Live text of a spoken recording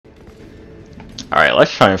Alright,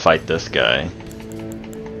 let's try and fight this guy.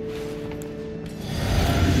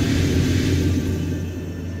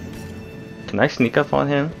 Can I sneak up on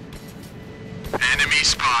him? Enemy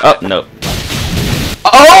spotted. Oh, no.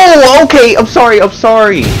 Oh, okay, I'm sorry.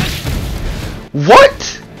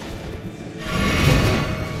 What?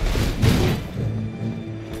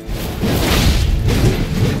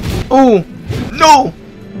 Oh, no!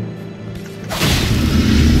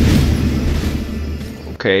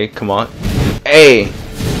 Okay, come on. Hey!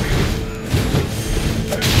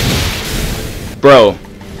 Bro.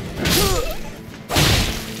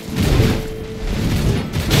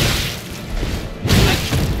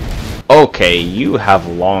 Okay, you have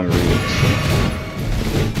long reach.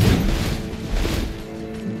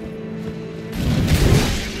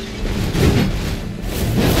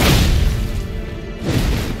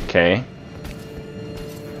 Okay.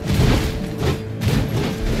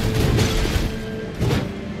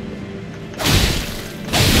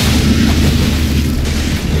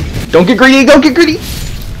 Don't get greedy, don't get greedy!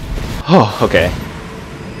 Oh, okay.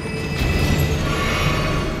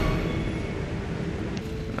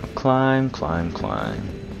 Climb.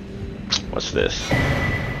 What's this?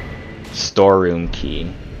 Storeroom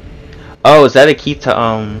key. Oh, is that a key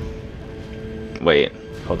to, wait,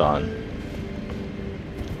 hold on.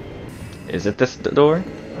 Is it this door?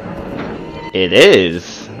 It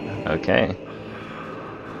is! Okay.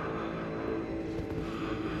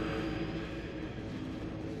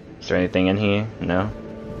 Is there anything in here? No?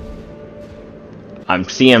 I'm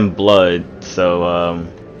seeing blood, so,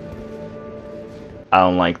 I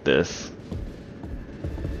don't like this.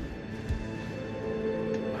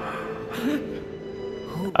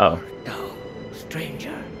 Oh. Thou,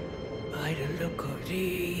 stranger, by the look of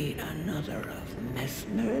thee, another of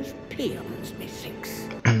Messner's peons, methinks.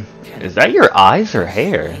 Is that your eyes or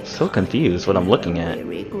hair? I'm so confused what I'm looking at.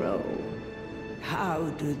 How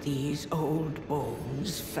do these old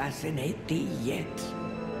bones fascinate thee yet?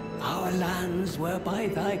 Our lands were by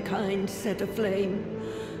thy kind set aflame,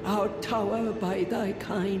 our tower by thy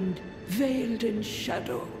kind veiled in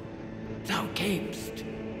shadow. Thou camest,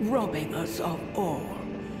 robbing us of all,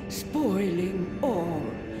 spoiling all.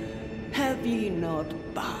 Have ye not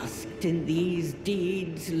basked in these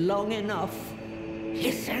deeds long enough?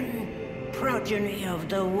 Listen, progeny of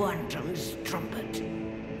the wanton's trumpet.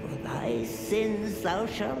 For thy sins thou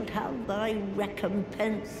shalt have thy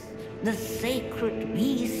recompense. The sacred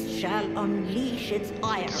beast shall unleash its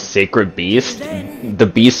ire. Sacred beast?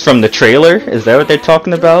 The beast from the trailer? Is that what they're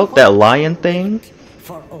talking about? That lion thing?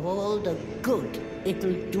 For all the good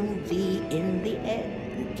it'll do thee in the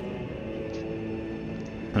end.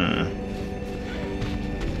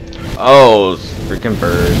 Oh, freaking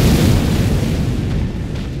bird.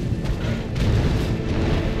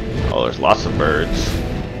 Oh, there's lots of birds.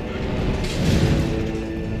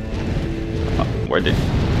 Oh, where did...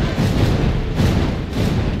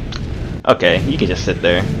 Okay, you can just sit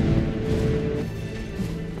there.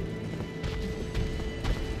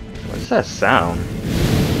 What's that sound?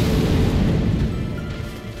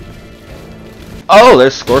 Oh,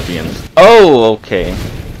 there's scorpions. Oh, okay.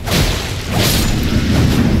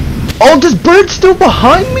 Oh, this bird's still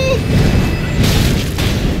behind me?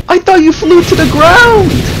 I thought you flew to the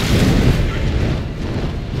ground!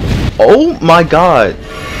 Oh my god.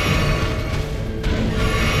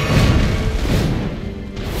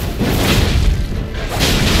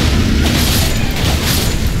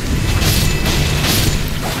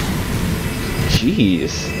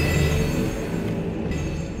 Jeez.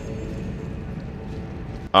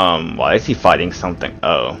 Why is he fighting something?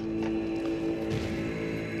 Oh.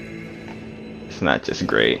 It's not just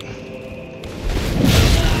great.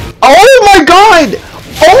 Oh my god!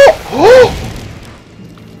 Oh!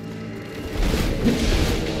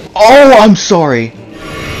 Oh, I'm sorry.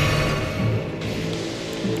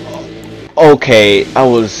 Okay, I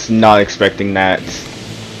was not expecting that.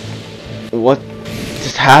 What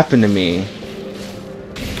just happened to me?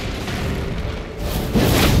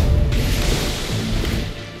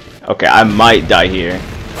 Okay, I might die here.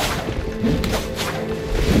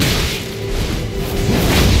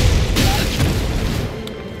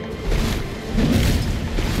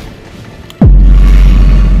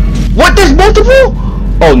 What? There's multiple?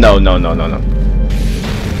 Oh no.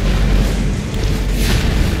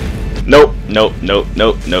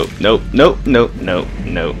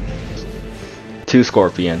 Nope. Two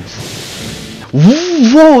scorpions.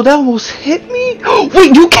 Whoa, that almost hit me?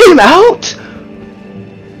 Wait, you came out?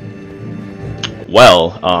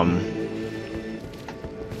 Well,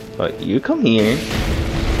 but you come here.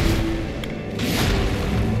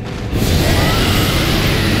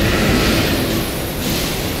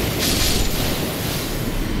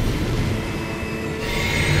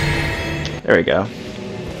 There we go.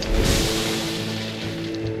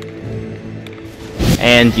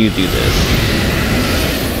 And you do this.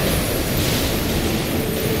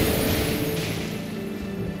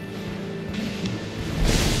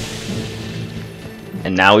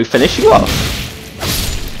 And now we finish you off.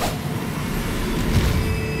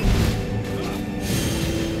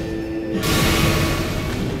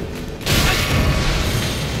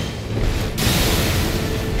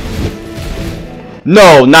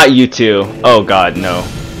 No, not you two. Oh god, no.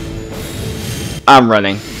 I'm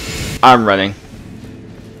running. I'm running.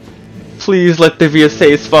 Please let there be a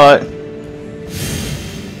save spot.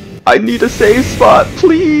 I need a save spot,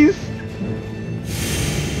 please.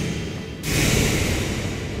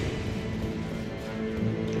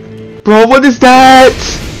 Bro, what is that?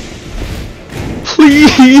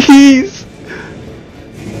 Please.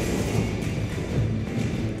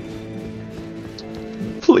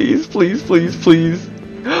 Please, please, please, please.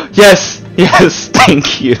 Yes, yes,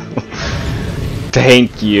 thank you.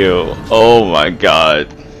 Thank you. Oh my god.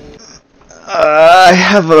 I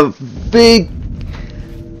have a big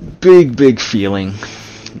feeling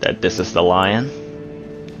that this is the lion.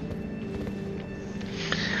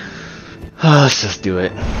 Let's just do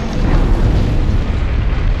it.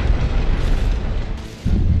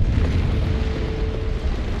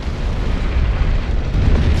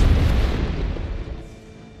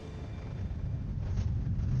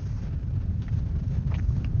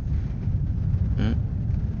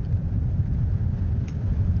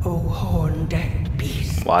 O horn-decked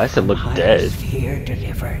beast, Why does it look from dead? highest here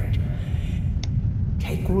delivered.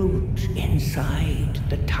 Take root inside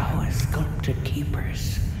the tower sculpted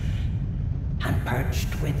keepers, and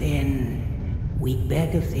perched within, we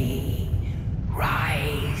beg of thee,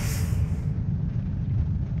 rise.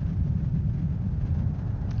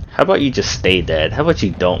 How about you just stay dead? How about you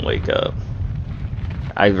don't wake up?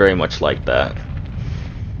 I very much like that.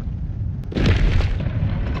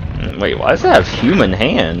 Wait, why does it have human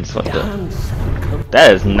hands? What the?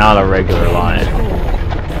 That is not a regular lion.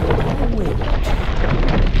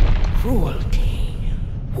 Cruelty,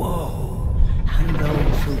 woe, and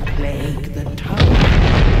those who plague the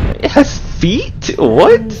tower. It has feet?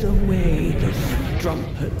 What? Sends away the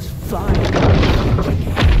strumpet's vile company.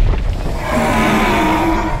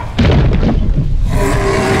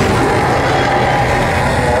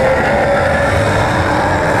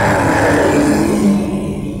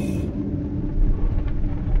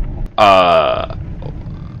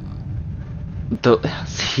 The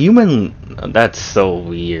human. That's so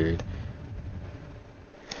weird.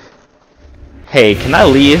 Hey, can I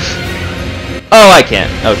leave? Oh, I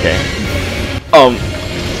can't. Okay. Oh!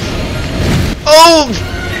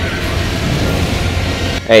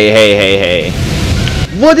 Hey, hey, hey, hey.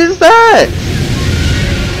 What is that?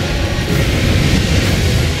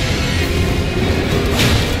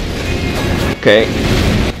 Okay.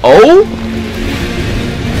 Oh?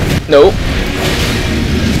 Nope.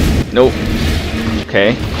 Nope.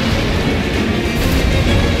 Okay.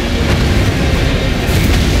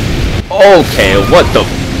 Okay, what the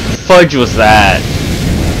fudge was that?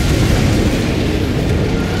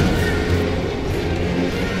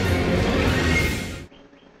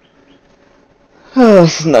 Oh,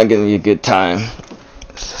 this is not gonna be a good time.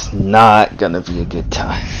 This is not gonna be a good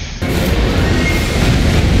time.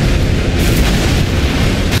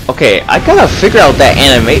 Okay, I gotta figure out that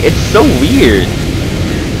anime. It's so weird.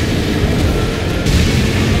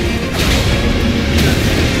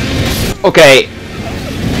 Okay.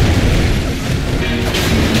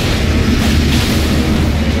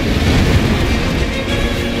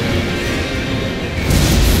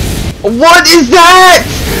 What is that?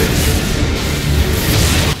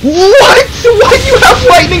 What? Why do you have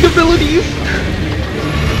lightning abilities?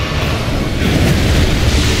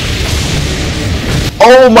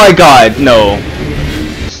 Oh my god, no.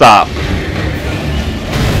 Stop.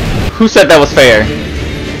 Who said that was fair?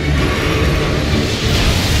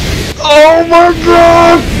 Oh my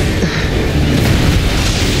god!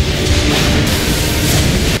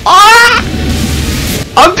 Ah!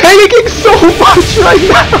 I'm panicking so much right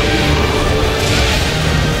now!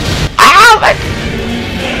 Ah!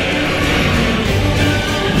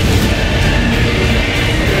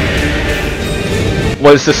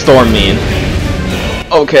 What does the storm mean?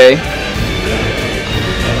 Okay.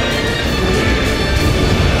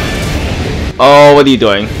 Oh, what are you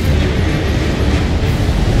doing?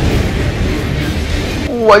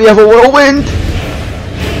 Why do you have a whirlwind?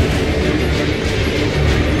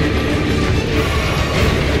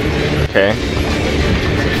 Okay.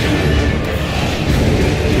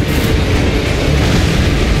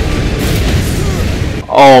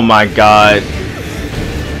 Oh my god.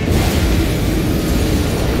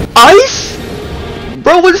 ice?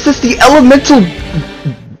 Bro, what is this? The elemental...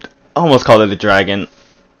 I almost called it a dragon.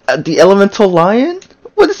 The elemental lion?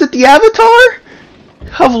 What is it? The avatar?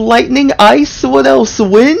 Have lightning, ice, what else?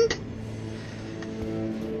 Wind?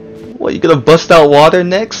 What, you gonna bust out water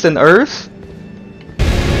next and earth?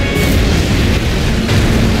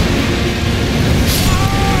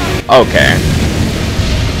 Okay.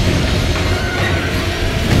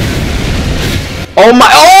 Oh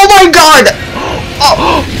my god!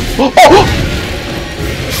 Oh, oh.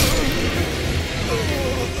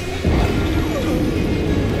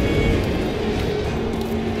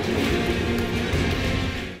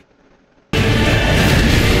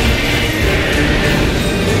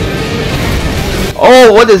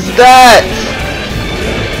 Oh, what is that?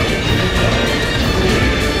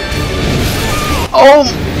 Oh!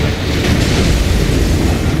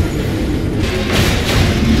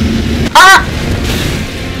 Ah!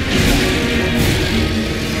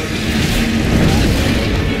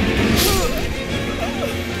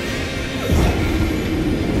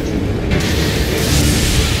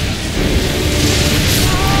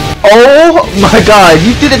 Oh my god,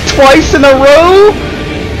 you did it twice in a row?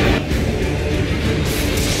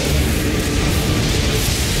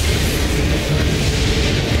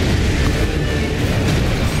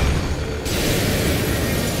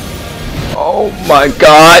 Oh my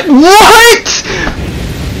god, what?!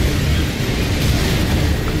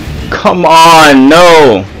 Come on,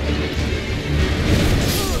 no!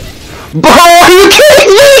 Bro, are you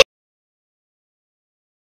kidding me?!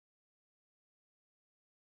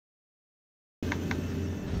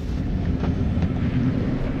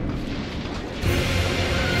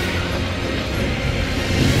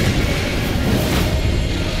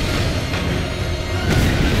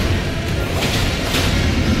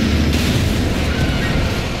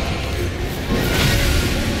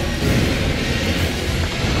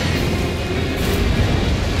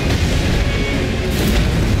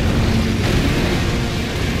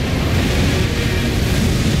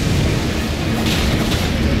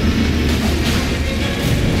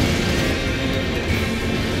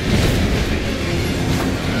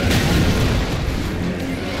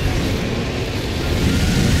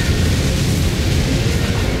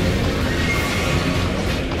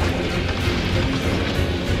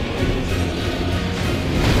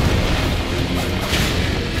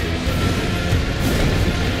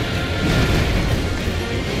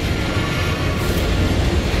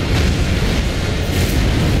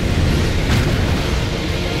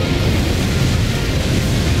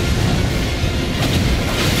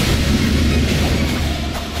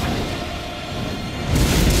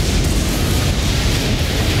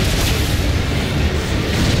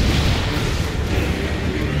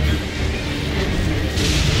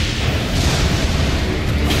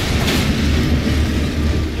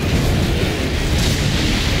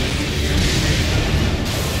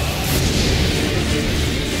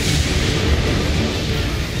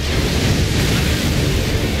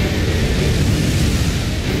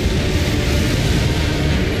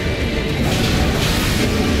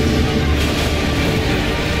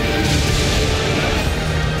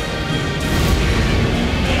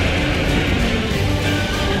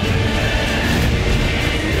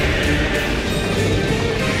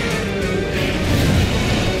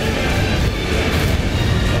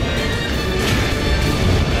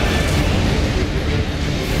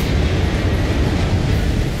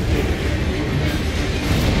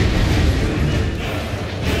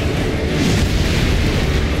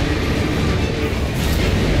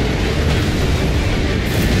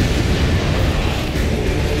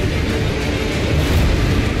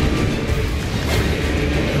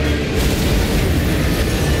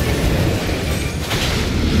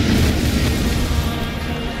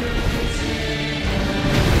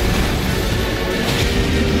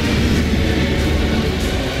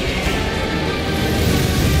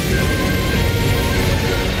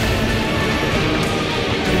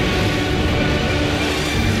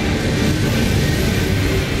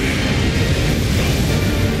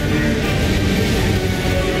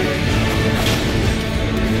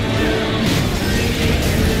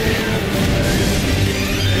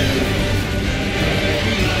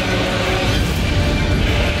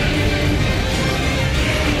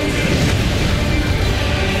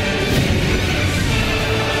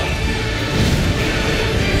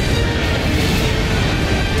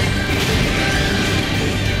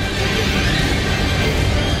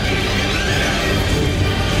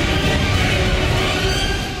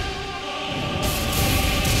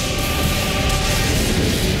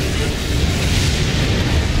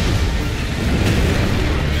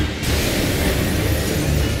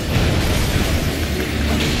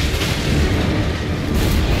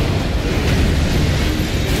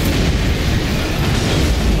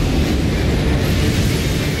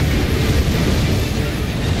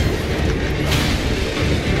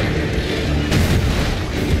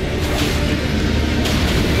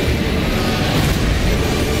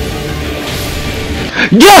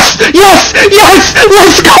 Yes! Yes! Yes!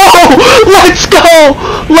 Let's go! Let's go!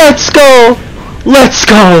 Let's go! Let's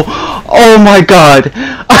go! Oh my god!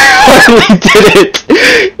 I finally did it!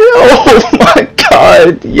 Oh my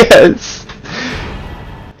god! Yes!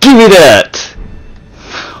 Give me that!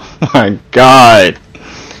 Oh my god!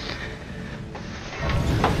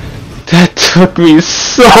 That took me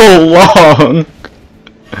so long!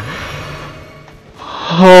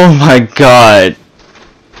 Oh my god!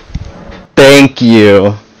 Thank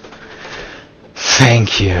you!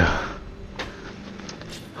 Thank you!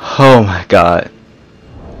 Oh my god.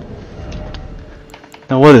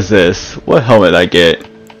 Now what is this? What helmet I get?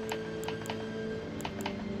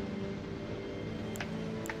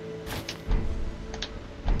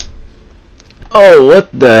 Oh, what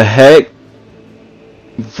the heck?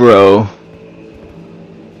 Bro.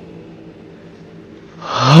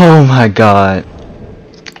 Oh my god.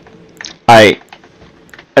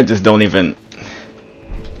 I just don't even...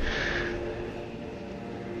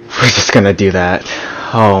 We're just gonna do that.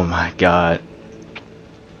 Oh my god.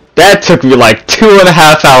 That took me like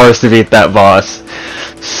 2.5 hours to beat that boss.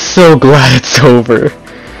 So glad it's over.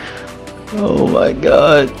 Oh my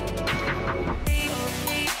god.